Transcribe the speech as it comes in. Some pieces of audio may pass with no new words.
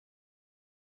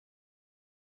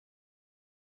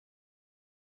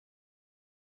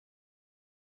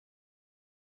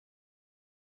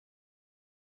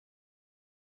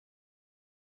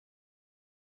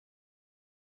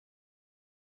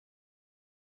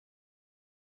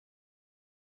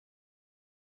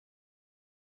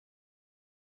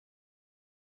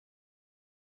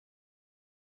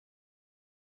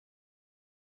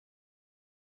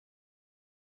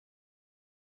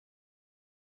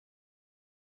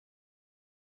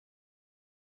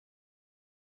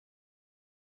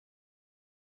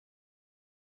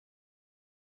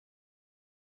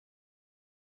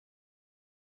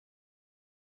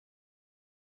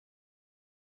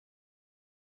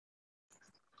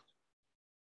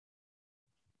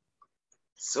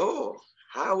So,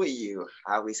 how are you?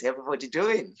 How is everybody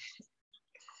doing?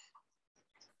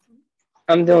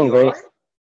 I'm doing You all great. right?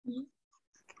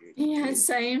 Good, Yeah, good.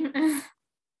 same. That's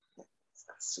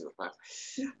super.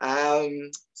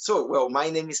 Well,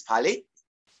 my name is Pali,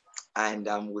 and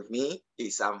with me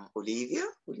is Olivia.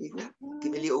 Olivia,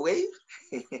 give a little wave.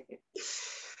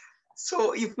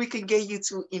 So, if we can get you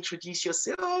to introduce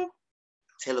yourself,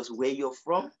 tell us where you're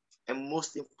from, and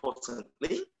most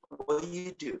importantly, what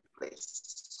you do,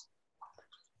 please.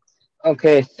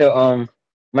 Okay, so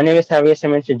my name is Javier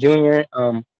Cementos Jr.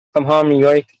 From Harlem, New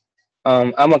York.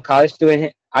 I'm a college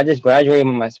student. I just graduated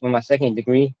with my second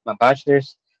degree, my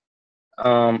bachelor's.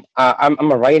 I'm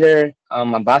a writer.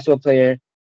 A basketball player,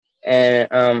 and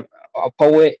a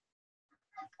poet.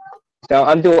 So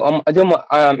and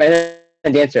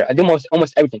a dancer. I do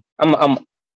almost everything. I'm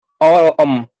all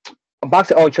a box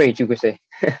of all trades, you could say.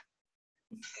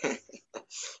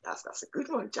 That's a good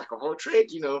one, jack of all trade.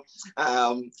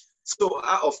 So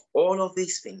out of all of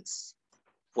these things,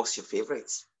 what's your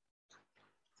favorite?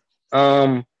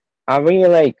 Um, I really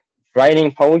like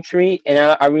writing poetry, and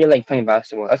I really like playing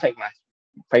basketball. That's like my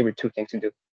favorite two things to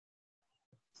do.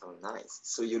 Oh, nice.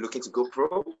 So you're looking to go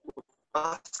pro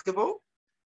basketball?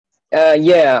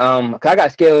 Yeah. 'Cause I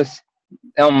got skills.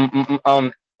 I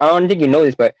don't think you know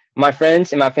this, but my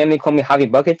friends and my family call me Javi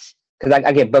Buckets because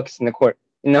I get buckets in the court.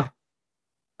 You know.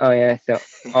 Oh yeah. So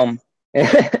um.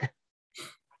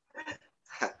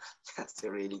 That's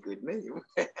a really good name.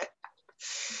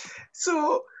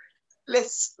 So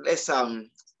let's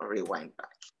rewind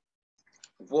back.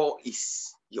 What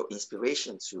is your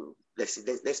inspiration to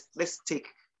let's take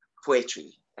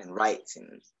poetry and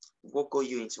writing. What got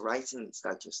you into writing? Is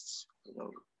that just you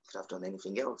could have done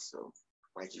anything else? So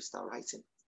why did you start writing?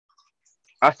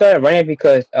 I started running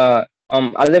because I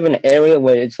live in an area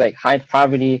where it's like high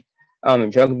poverty,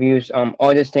 drug abuse,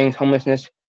 all these things, homelessness,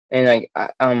 and like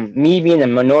me being a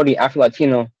minority Afro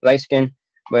Latino, light skin,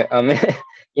 but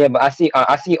yeah, but I see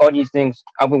all these things.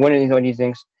 I've been winning all these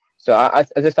things, so I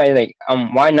decided like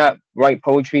why not write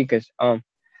poetry because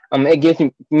it gives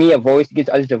me a voice, it gives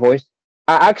others a voice.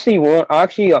 I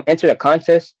actually entered a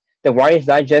contest, the Writers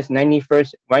Digest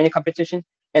 91st writing competition,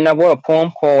 and I wrote a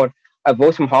poem called "A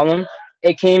Voice from Harlem."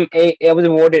 It was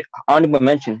awarded honorable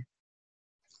mention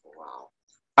Wow.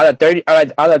 out of 30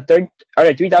 out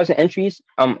of 3,000 entries.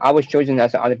 I was chosen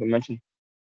as an honorable mention.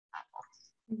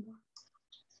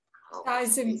 Oh, That that's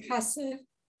is amazing. impressive.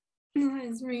 That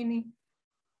is really.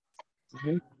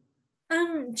 Mhm.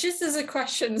 Just as a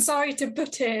question, sorry to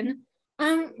put in.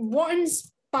 What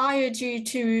inspired you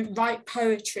to write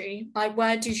poetry? Like,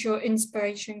 where does your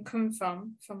inspiration come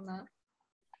from that?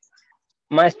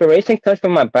 My inspiration comes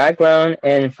from my background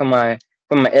and from my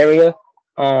area.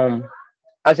 Um,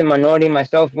 as a minority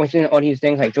myself, watching all these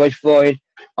things like George Floyd,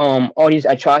 all these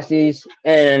atrocities,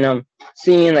 and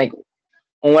seeing like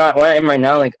where I am right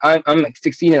now, like I'm like,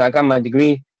 succeeding. I got my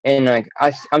degree, and like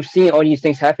I'm seeing all these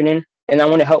things happening, and I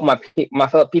want to help my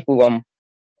fellow people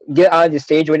get out of the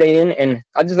stage where they're in, and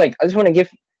I just want to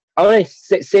I want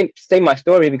to say my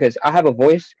story because I have a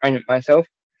voice and myself.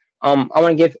 I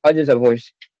want to give others a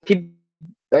voice. People,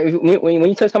 like, when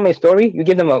you tell somebody a story, you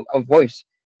give them a voice.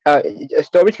 Uh,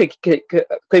 Stories could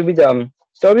be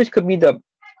stories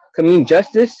could mean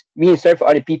justice being served for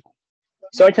other people.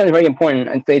 Storytelling is very important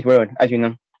in today's world, as you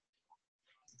know.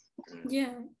 Mm,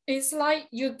 Yeah, it's like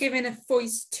you're giving a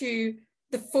voice to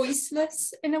the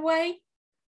voiceless in a way.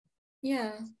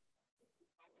 Yeah.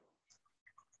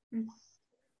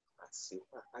 that's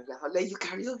super. I'll let you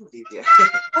carry on, Olivia.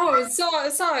 Oh,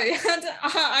 sorry.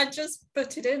 I just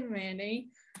put it in really.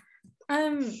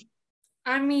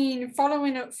 I mean,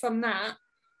 following up from that,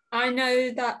 I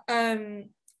know that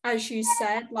as you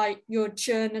said, like you're a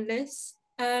journalist.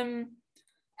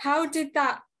 How did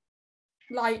that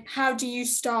how do you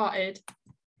started?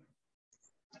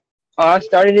 I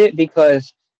started it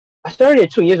because I started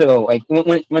it 2 years ago. Like when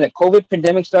the COVID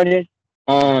pandemic started,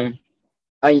 um,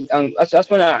 that's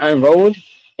when I enrolled,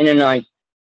 and then like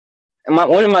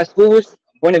one of my schools,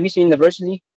 Buena Vista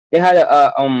University, they had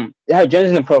a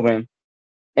journalism program,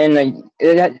 and like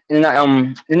and I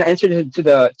entered to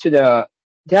the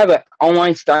they have an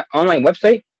online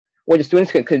website where the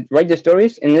students could write their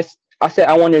stories, and this I said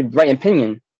I wanted to write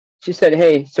opinion. She said,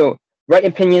 hey, so write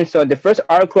opinion. So the first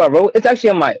article I wrote, it's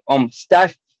actually on my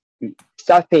staff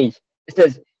page. It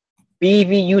says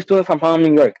BVU student from Harlem,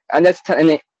 New York, and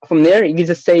from there you can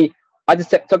just say I just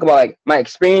talk about like my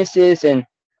experiences and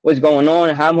what's going on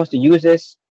and how I'm supposed to use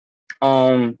this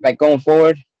like going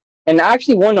forward. And I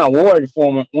actually won an award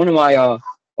for one of my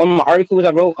articles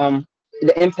I wrote,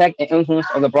 the impact and influence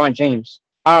of LeBron James.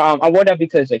 I wrote that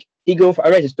because like he grew. I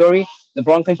read his story.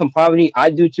 LeBron came from poverty. I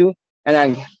do too,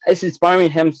 and it's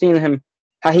inspiring him seeing him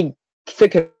how he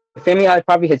took his family out of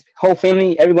poverty, his whole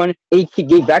family, everyone. He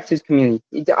gave back to his community.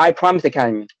 I Promise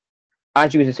Academy. I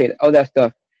choose to say that, all that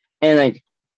stuff, and like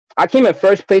I came in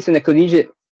first place in the collegiate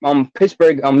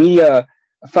Pittsburgh media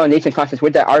foundation contest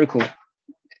with that article.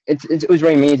 It was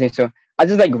very amazing. So I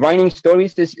just like writing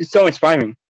stories. This is so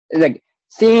inspiring. It's like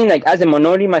seeing like as a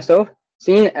minority myself,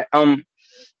 seeing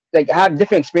like have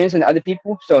different experience than other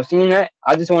people. So seeing that,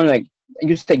 I just want to like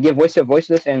use to give voice to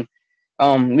voiceless and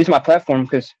use my platform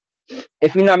because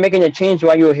if you're not making a change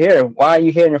while you're here, why are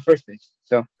you here in the first place?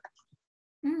 So.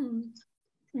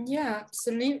 Yeah,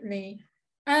 absolutely.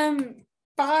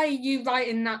 By you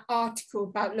writing that article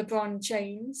about LeBron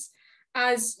James,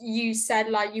 as you said,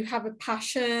 like you have a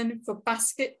passion for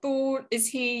basketball. Is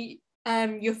he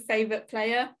your favorite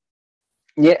player?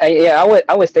 Yeah,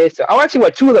 I would say so. I actually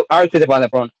wrote two articles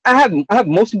about LeBron. I have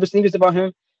most of the sneakers about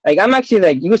him. Like I'm actually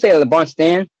like you could say a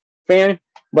LeBron fan,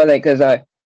 but like cause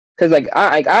like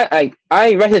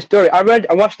I read his story. I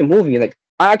watched the movie. Like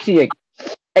I actually like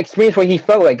experienced what he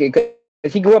felt like because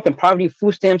he grew up in poverty,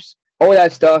 food stamps, all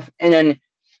that stuff, and then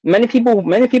many people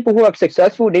who are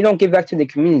successful, they don't give back to the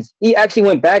communities. He actually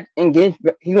went back and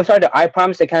he started the I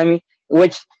Promise Academy,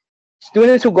 which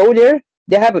students who go there,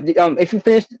 they have if you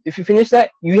finish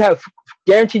that, you have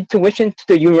guaranteed tuition to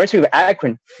the University of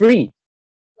Akron, free.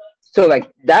 So like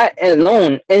that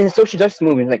alone, and his social justice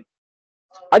movement, like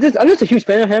I'm just a huge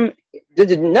fan of him,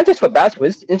 not just for basketball,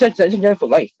 it's just for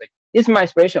life. Like it's my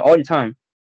inspiration all the time.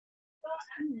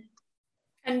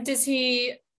 And does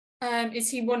he is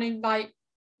he one of like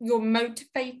your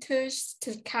motivators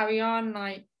to carry on?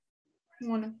 Like,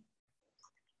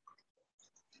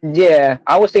 Yeah,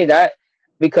 I would say that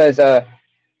because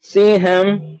seeing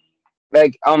him,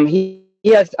 like he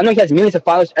has, I know he has millions of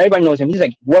followers. Everybody knows him. He's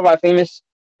like worldwide famous,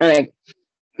 and like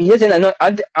he doesn't.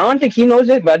 I don't think he knows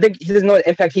it, but I think he doesn't know the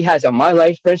impact he has on my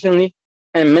life personally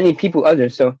and many people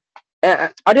others. So,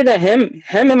 other than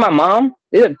him and my mom,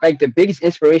 they're like the biggest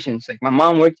inspirations. Like my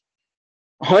mom worked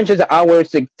hundreds of hours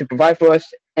to provide for us,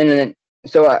 and then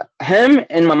so him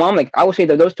and my mom, like I would say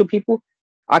that those two people,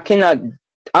 I cannot.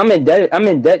 I'm in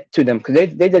debt to them because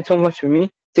they did so much for me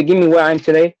to give me where I am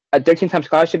today. A 13-time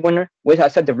scholarship winner, which I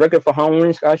set the record for Harlem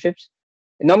winning scholarships.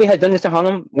 And nobody has done this in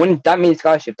Harlem, winning that many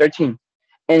scholarships, 13,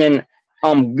 and then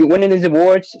winning these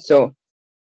awards. So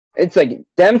it's like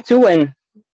them too, and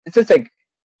it's just like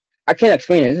I can't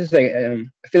explain it. It's just like a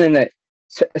feeling that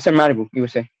it's unmatchable, you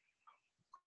would say.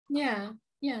 Yeah,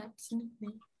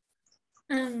 absolutely.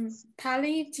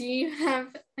 Pally, do you have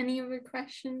any other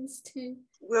questions too?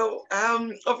 Well,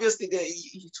 obviously,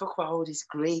 you talk about all this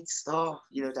great stuff,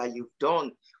 that you've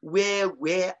done. Where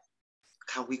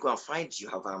can we go and find? Do you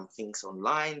have things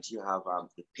online? Do you have a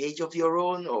page of your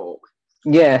own, or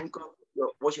yeah?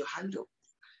 What's your handle?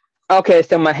 Okay,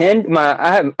 so I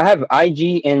have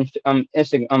IG and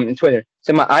Instagram and Twitter.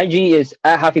 So my IG is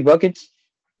 @HappyBuckets,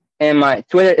 and my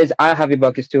Twitter is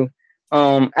 @HappyBuckets too.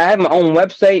 I have my own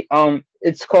website.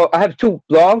 It's called. I have two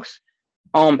blogs.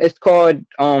 It's called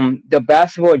The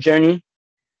Basketball Journey.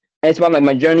 And it's about like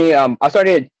my journey. I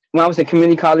started when I was in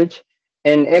community college,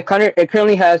 and it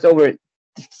currently has over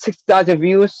 6,000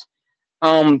 views,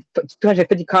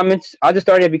 250 comments. I just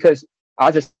started because I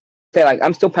just say like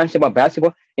I'm still passionate about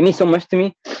basketball. It means so much to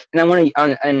me, and I want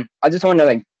to and I just want to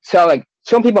like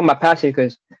show people my passion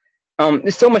because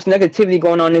there's so much negativity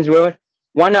going on in this world.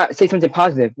 Why not say something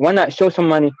positive? Why not show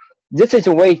somebody this is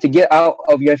a way to get out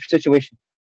of your situation?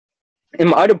 And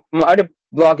my other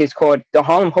blog is called The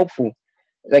Harlem Hopeful.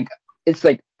 Like it's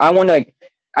like I want to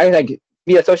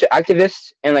be a social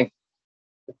activist and like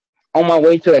on my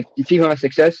way to like achieving my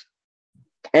success.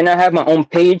 And I have my own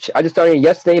page. I just started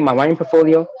yesterday, my writing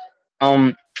portfolio.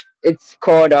 It's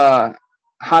called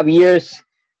Javier's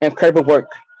Incredible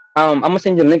Work. I'm gonna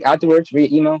send you the link afterwards via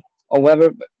email or whatever.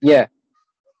 But yeah.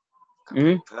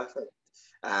 Mm-hmm. Perfect.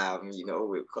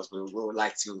 Because we would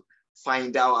like to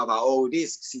find out about all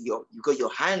this. See, you got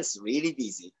your hands really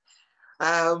busy.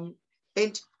 And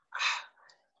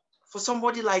for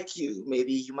somebody like you,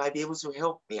 maybe you might be able to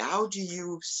help me. How do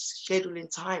you schedule in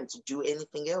time to do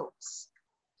anything else?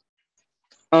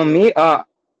 Me,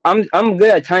 I'm good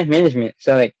at time management.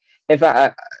 So like, if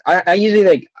I usually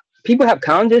like people have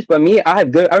calendars, but me, I have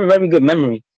a very good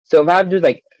memory. So if I have to do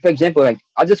like, for example, like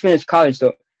I just finished college,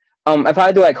 so if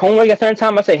I do like homework at a certain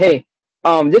time, I say, hey,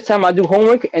 this time I do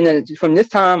homework, and then from this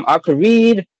time I could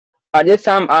read. This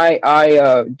time I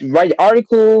write an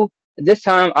article. This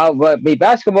time I'll play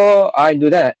basketball. I do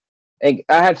that. Like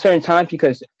I have certain times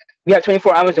because we have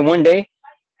 24 hours in one day,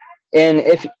 and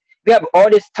if we have all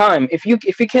this time, if you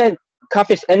can't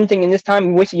accomplish anything in this time,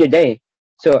 you wasted your day.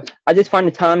 So I just find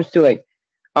the times to like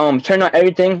turn on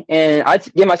everything, and I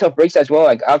give myself breaks as well.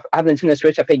 Like I've been Nintendo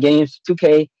Switch, I play games,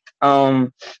 2K,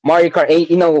 Mario Kart 8,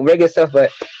 regular stuff.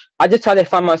 But I just try to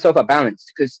find myself a balance,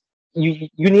 because you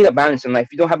need a balance in life.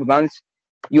 If you don't have a balance,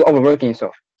 you overworking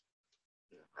yourself.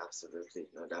 Absolutely.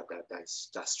 No,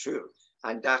 that's true.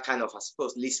 And that kind of, I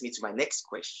suppose, leads me to my next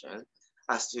question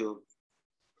as to,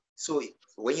 so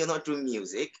when you're not doing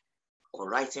music or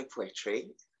writing poetry,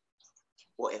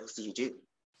 what else do you do?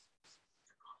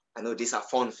 I know these are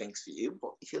fun things for you,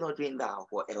 but if you're not doing that,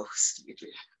 what else do you do?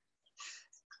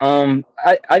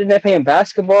 I did that playing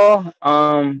basketball.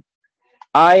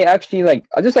 I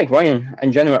just like writing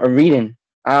in general or reading.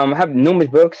 I have numerous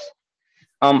books.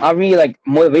 I read like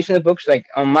motivational books. Like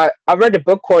I read a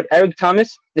book called Eric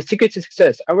Thomas, The Secret to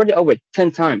Success. I read it over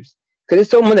 10 times because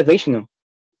it's so motivational.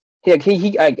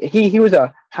 He was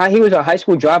a high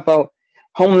school dropout,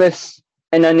 homeless,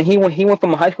 and then he went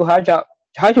from a high school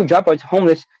dropout to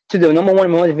homeless to the number one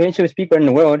motivational speaker in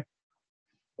the world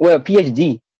with a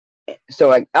PhD. So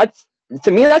like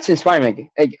to me that's inspiring.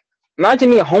 Like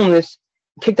imagine being homeless,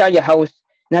 kicked out of your house,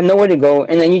 and have nowhere to go,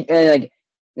 and then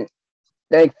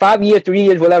like 5 years, 3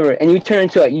 years, whatever, and you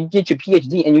get your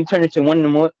PhD and you turn into one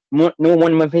of the number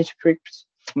one motivation speakers.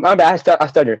 My bad, I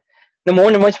stutter. Number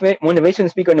one motivational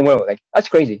speaker in the world. Like that's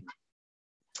crazy.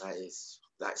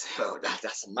 That's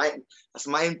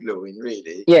mind blowing,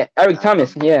 really. Yeah, Eric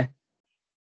Thomas. Yeah.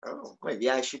 Oh, maybe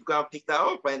I should go and pick that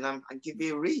up and give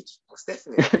it a read. Most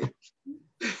definitely.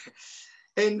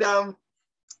 And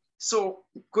so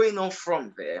going on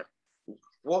from there,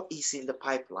 what is in the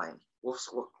pipeline?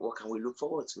 What can we look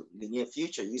forward to in the near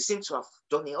future? You seem to have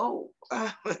done it all.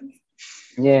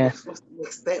 Yeah. What's the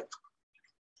next step?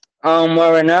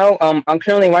 Well, right now, I'm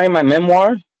currently writing my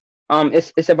memoir.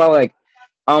 It's about like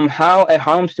how a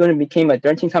Harlem student became a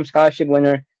 13-time scholarship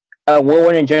winner, a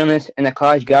award-winning journalist, and a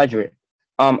college graduate.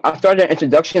 I started an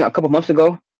introduction a couple months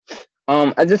ago.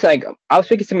 I was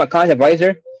speaking to my college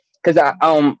advisor because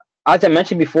as I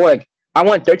mentioned before, like I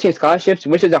won 13 scholarships,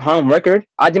 which is a Harlem record.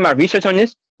 I did my research on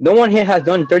this. No one here has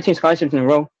done 13 scholarships in a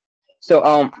row. So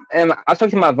and I was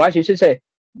talking to my advisor. She said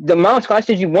the amount of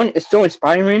scholarships you won is so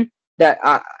inspiring that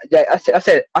I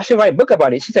said I should write a book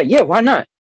about it. She said, yeah, why not?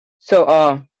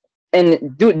 So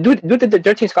and due to the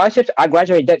 13 scholarships, I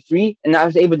graduated debt free, and I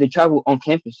was able to travel on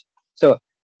campus. So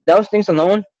those things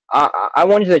alone, I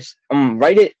wanted to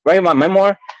write my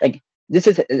memoir. Like this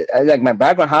is like my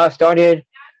background, how I started,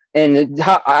 and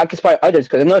how I can inspire others.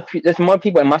 Because I know there's more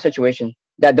people in my situation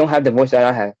that don't have the voice that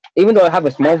I have. Even though I have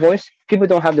a small voice, people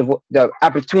don't have the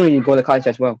opportunity to go to college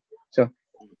as well. So,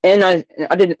 and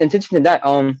I did in addition to that,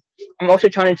 I'm also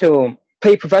trying to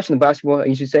play professional basketball.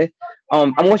 You should say.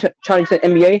 I'm also trying to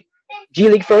NBA, G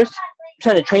League first.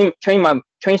 I'm trying to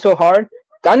train so hard.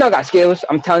 I know I got skills.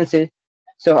 I'm talented.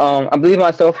 So I believe in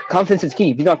myself. Confidence is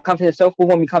key. If you don't have confidence in yourself, who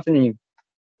won't be confident in you?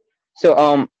 So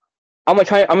I'm gonna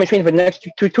train for the next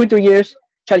 2-3 years.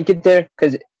 Try to get there,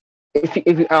 because if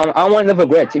I don't want to live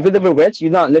regrets. If you live regrets,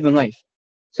 you're not living life.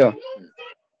 So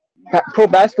pro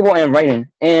basketball and writing,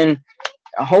 and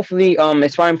hopefully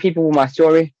inspiring people with my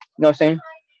story. You know what I'm saying?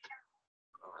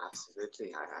 Oh,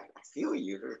 absolutely. I feel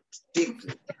you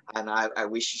deeply, and I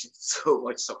wish you so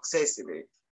much success in it.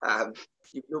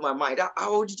 You blew my mind. How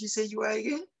old did you say you were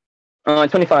again?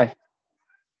 25.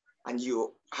 And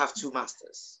you have 2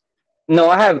 masters? No,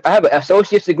 I have an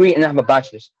associate's degree and I have a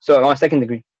bachelor's. So I'm on a second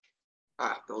degree.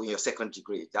 On your second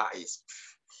degree. That is,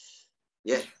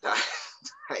 yeah, that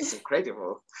is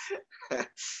incredible.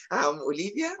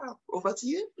 Olivia, over to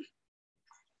you.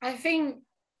 I think,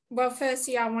 well,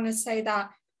 firstly, I want to say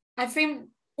that I think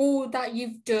all that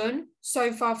you've done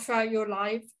so far throughout your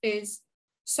life is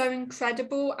so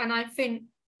incredible, and I think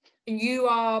you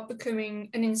are becoming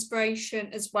an inspiration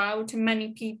as well to many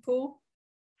people.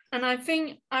 And I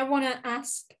think I want to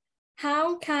ask,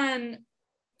 how can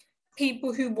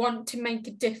people who want to make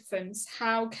a difference,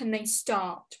 how can they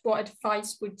start? What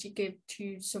advice would you give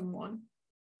to someone?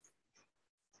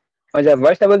 The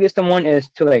advice I would give someone is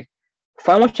to like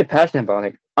find what you're passionate about.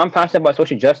 Like I'm passionate about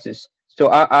social justice, so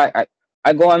I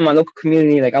go out in my local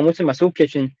community. Like I went to my soup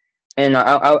kitchen, and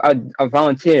I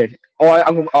volunteered, or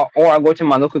I go to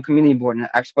my local community board and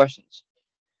ask questions.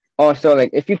 Also, like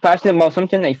if you're passionate about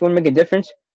something that you want to make a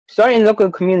difference, start in the local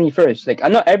community first. Like I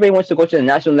know everybody wants to go to the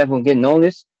national level and get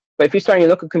noticed, but if you start in your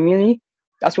local community,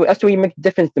 that's where you make a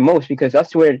difference the most, because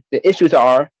that's where the issues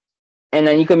are, and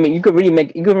then you can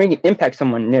really impact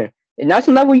someone there. At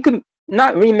national level, you could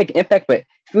not really make an impact, but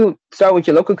if you start with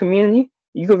your local community,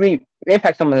 you could really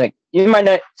impact someone. Like you might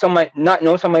not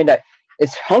know somebody that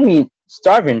is hungry,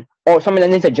 starving, or somebody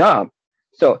that needs a job.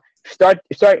 So start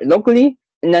locally,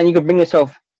 and then you can bring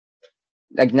yourself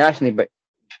like nationally. But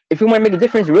if you want to make a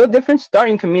difference, real difference, start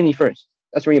in community first.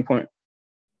 That's really important.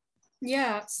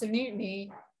 Yeah,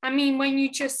 absolutely. I mean, when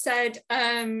you just said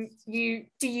you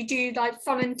do like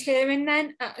volunteering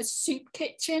then at a soup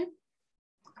kitchen?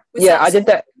 Was Yeah, that I did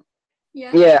that.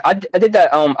 Yeah. Yeah, I did that.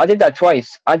 I did that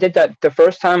twice. I did that the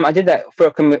first time. I did that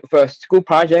for for a school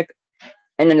project,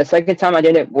 and then the second time I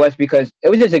did it was because it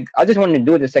was just I just wanted to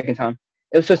do it the second time.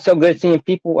 It was just so good seeing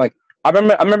people. Like I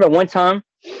remember one time.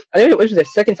 I think it was the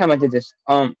second time I did this.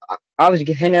 I was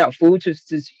handing out food to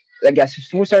like a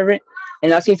food servant,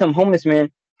 and I seen some homeless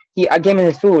man. I gave him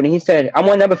his food, and he said, "I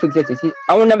won't never forget this."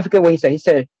 I will never forget what he said. He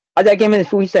said, "I gave him his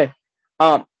food." He said,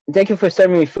 thank you for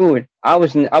serving me food. I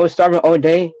was starving all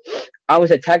day. I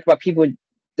was attacked by people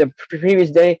the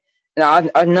previous day,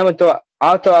 and I never thought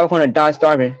I thought I was gonna die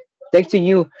starving. Thanks to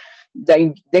you,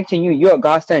 thanks to you, you're a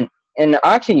godsend." And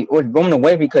I actually was blown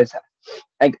away because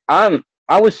like I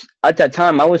was at that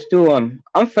time I was still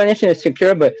I'm financially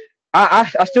secure, but I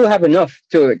still have enough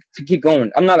to keep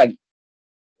going. I'm not like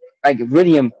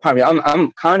really in poverty.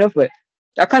 I'm kind of, but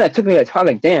that kind of took me a thought.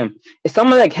 Like, damn, if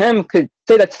someone like him could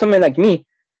say that to someone like me,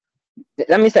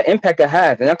 that means the impact I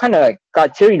have. And I kind of like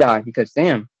got teary eyed because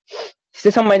damn,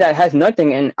 see somebody that has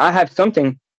nothing and I have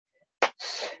something.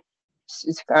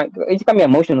 It's got me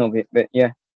emotional a bit, but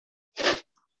yeah.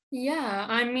 Yeah,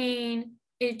 I mean,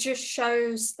 it just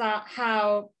shows that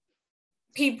how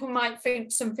people might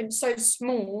think something so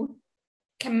small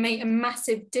can make a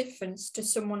massive difference to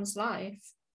someone's life,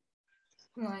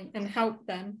 right, and help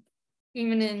them,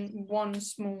 even in one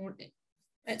small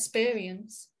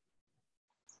experience.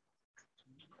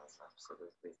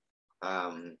 Absolutely.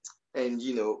 And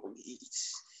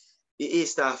it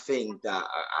is that thing that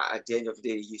at the end of the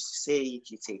day, they used to say,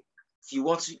 if you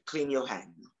want to clean your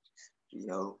hand,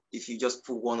 if you just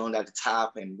put one under the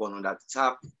tap and one under the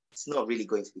tap, it's not really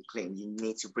going to be clean. You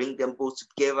need to bring them both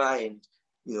together, and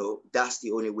that's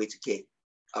the only way to get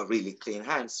a really clean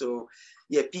hand. So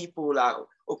yeah, people are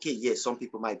okay. Yeah, some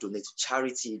people might donate to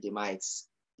charity. They might,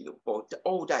 but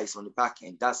all that is on the back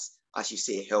end. That's, as you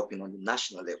say, helping on the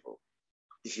national level.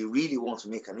 If you really want to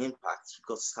make an impact, you've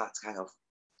got to start kind of,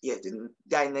 the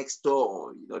guy next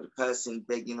door, the person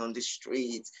begging on the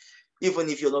street. Even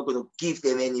if you're not going to give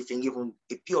them anything, even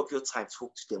a bit of your time,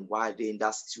 talk to them while they're in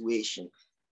that situation.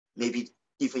 Maybe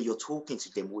even you're talking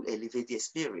to them will elevate their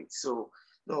spirit. So,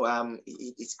 no,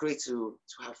 it's great to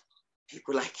have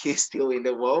people like you still in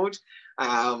the world.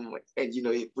 And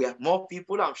if we have more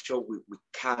people, I'm sure we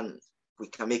can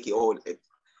make it all a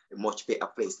much better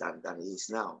place than it is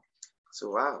now. So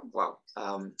wow.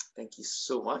 Thank you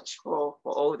so much for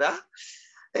all that.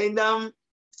 And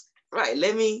right,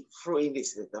 let me throw in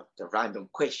the random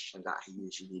question that I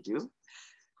usually do.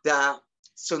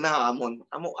 So now I'm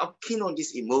keen on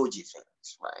this emoji thing,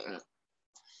 right?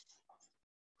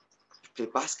 You play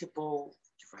basketball,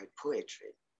 you write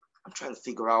poetry. I'm trying to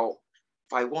figure out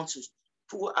if I want to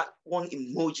put one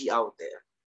emoji out there,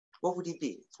 what would it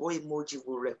be? What emoji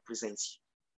will represent you?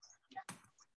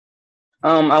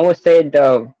 I would say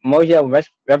the emoji that would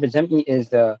represent me is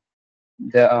the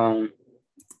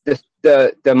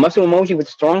the muscle emoji with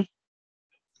strong,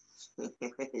 Yeah.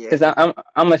 because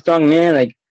I'm a strong man.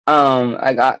 Like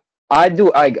I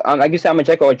do like you said, I'm a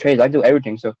jack of all trades. I do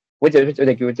everything. So with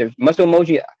the muscle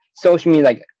emoji, shows me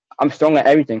like I'm strong at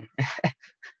everything.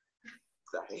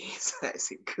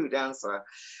 That's a good answer.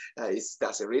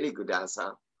 That's a really good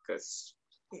answer because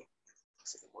yeah,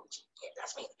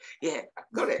 that's me. Yeah, I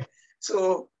got it.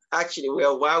 So actually,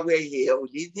 well, while we're here,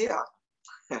 Olivia,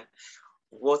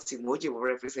 what emoji will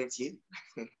represent you?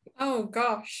 Oh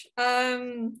gosh.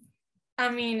 I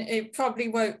mean, it probably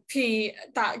won't be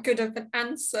that good of an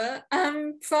answer.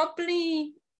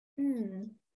 Probably.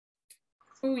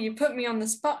 Oh, you put me on the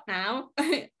spot now.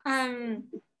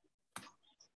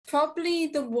 Probably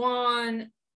the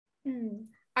one.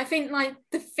 I think like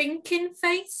the thinking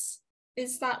face,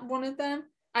 is that one of them?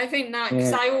 I think that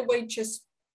because Yeah. I always just.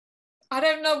 I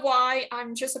don't know why.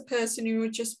 I'm just a person who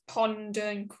would just ponder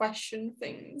and question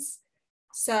things.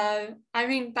 So I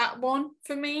think that one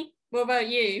for me. What about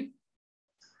you?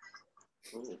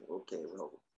 Oh, okay,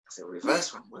 well, it's a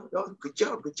reverse one. Well done. Good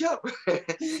job.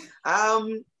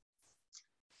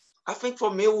 I think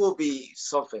for me it will be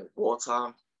something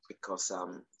water because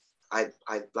I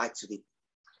like to be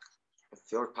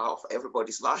feel part of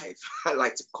everybody's life. I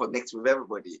like to connect with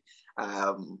everybody.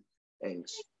 And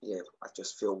yeah, I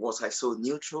just feel water is so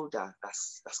neutral that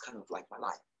that's kind of like my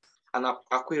life. And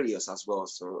Aquarius as well,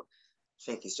 so I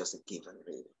think it's just a given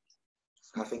really.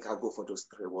 I think I'll go for those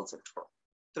three water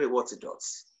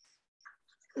dots.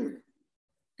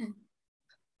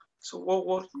 So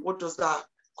what does that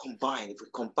combine? If we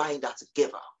combine that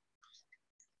together,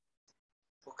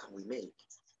 what can we make?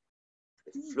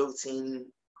 A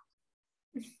floating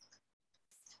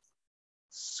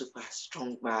super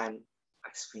strong man. I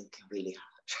think really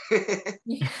hard.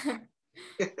 Yeah.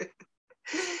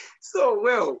 So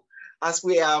well, as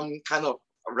we kind of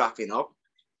wrapping up,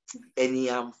 any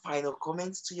final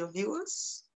comments to your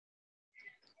viewers?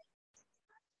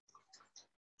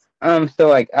 So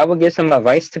like I would give some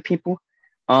advice to people.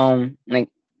 Like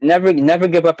never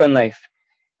give up in life.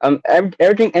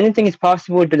 Everything, anything is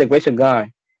possible through the grace of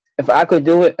God. If I could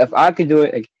do it,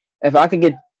 like if I could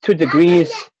get 2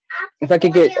 degrees, if I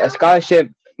could get a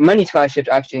scholarship, many scholarships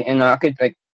actually, and I could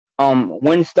like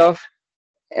win stuff.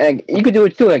 Like you could do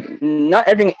it too. Like not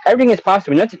everything is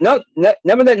possible.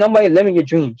 Never let nobody limit your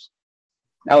dreams.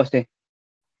 I would say.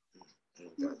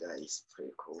 That is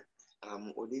pretty cool.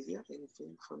 Olivia,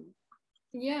 anything from you?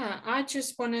 Yeah, I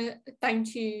just want to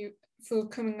thank you for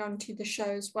coming on to the show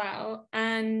as well.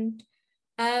 And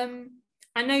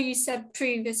I know you said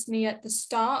previously at the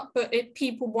start, but if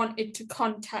people wanted to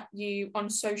contact you on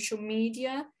social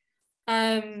media,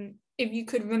 if you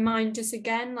could remind us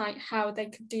again, like how they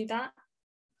could do that.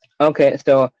 Okay,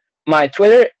 so my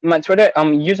Twitter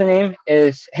username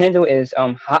is handle is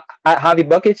Javi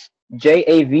Buckets,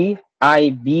 JAVIBUCKETS.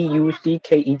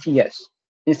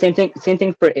 And same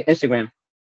thing for Instagram.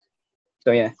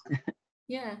 So yeah.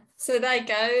 Yeah, so there you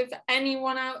go. If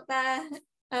anyone out there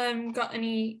got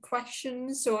any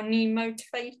questions or need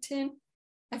motivating,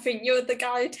 I think you're the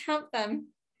guy to help them.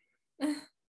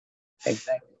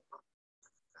 Exactly.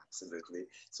 Absolutely.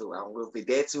 So we'll be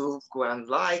there to go and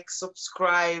like,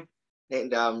 subscribe,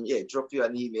 and yeah, drop you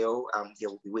an email. They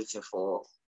will be waiting for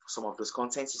some of those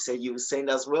contents you said you will send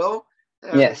as well.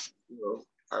 Yes. You know,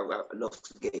 I love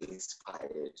to get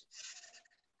inspired.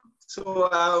 So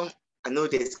I know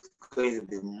there's going to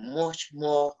be much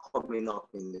more coming up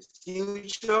in the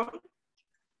future,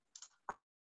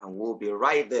 and we'll be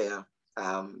right there.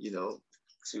 You know,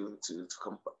 to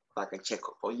come back and check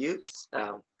up on you.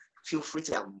 Feel free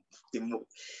to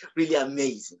really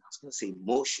amazing. I was going to say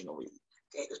emotional.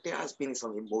 There has been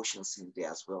some emotions in there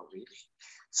as well, really.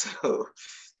 So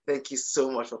thank you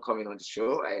so much for coming on the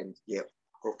show, and yeah,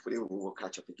 hopefully we will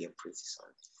catch up again pretty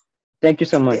soon. Thank you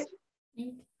so much.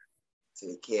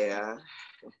 Take care.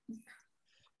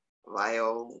 Bye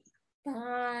all.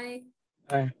 Bye.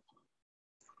 Bye.